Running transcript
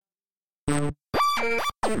Same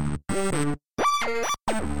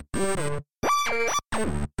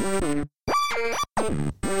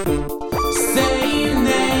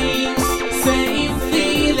names, same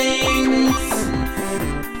feelings,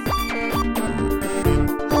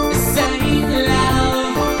 same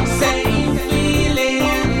love, same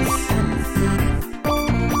feelings.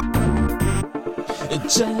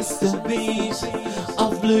 Just a piece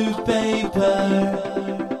of blue paper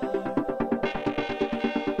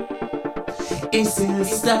is still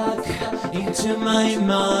stuck into my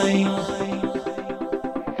mind.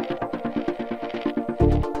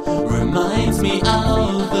 Reminds me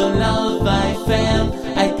of the love I felt,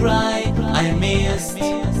 I cried, I missed.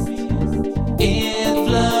 It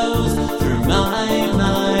flows through my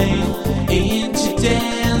mind into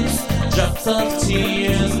dance, drops of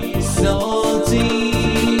tears, so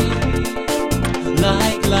deep,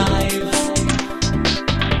 like life,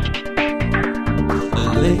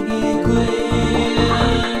 liquid,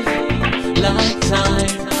 like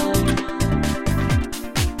time.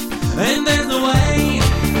 And there's no way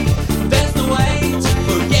to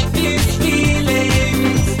forget these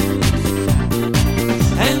feelings.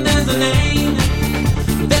 And there's a name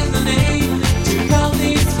to call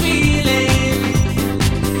these feelings.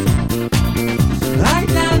 I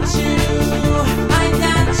got you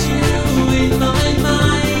in my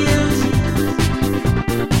mind.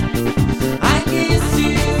 I kiss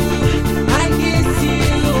you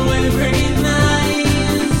every night.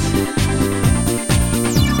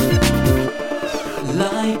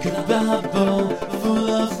 Like a bubble full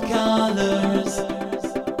of colors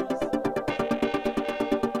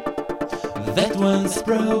that once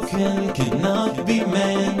broken cannot be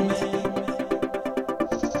mended.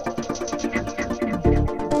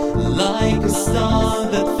 Like a star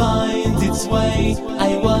that finds its way,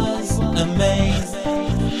 I was amazed.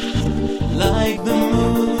 Like the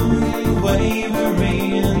moon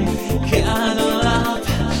wavering, cuddled up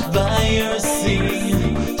by your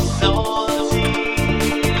sea, so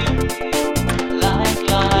like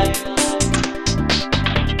life,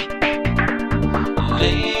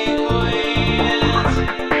 liquid,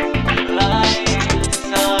 like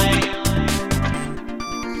time.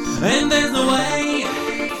 And there's no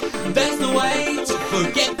way to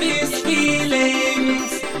forget these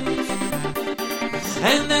feelings.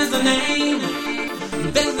 And there's a name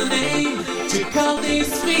to call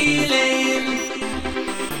these feelings.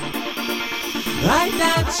 I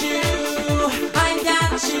got you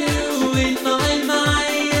in my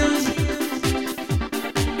mind.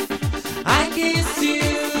 I kiss you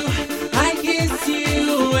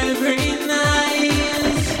every night.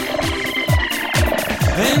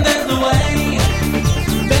 And there's no way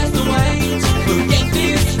to forget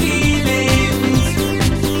these feelings.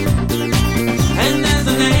 And there's a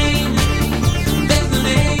name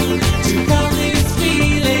to call these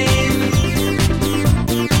feelings.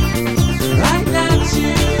 I got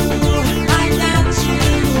you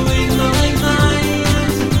in my mind.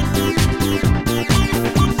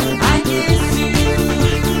 I kiss you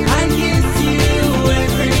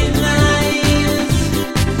every night.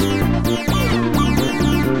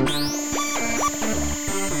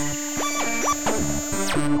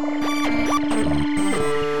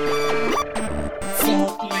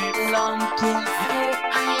 Long kiss,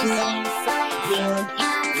 eyes on fire.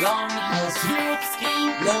 Long has roots,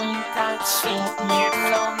 long touch.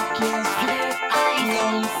 Long kiss, eyes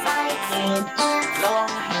on fire.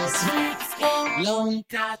 Long has roots, long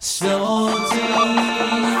touch. So deep,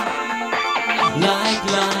 like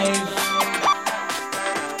life.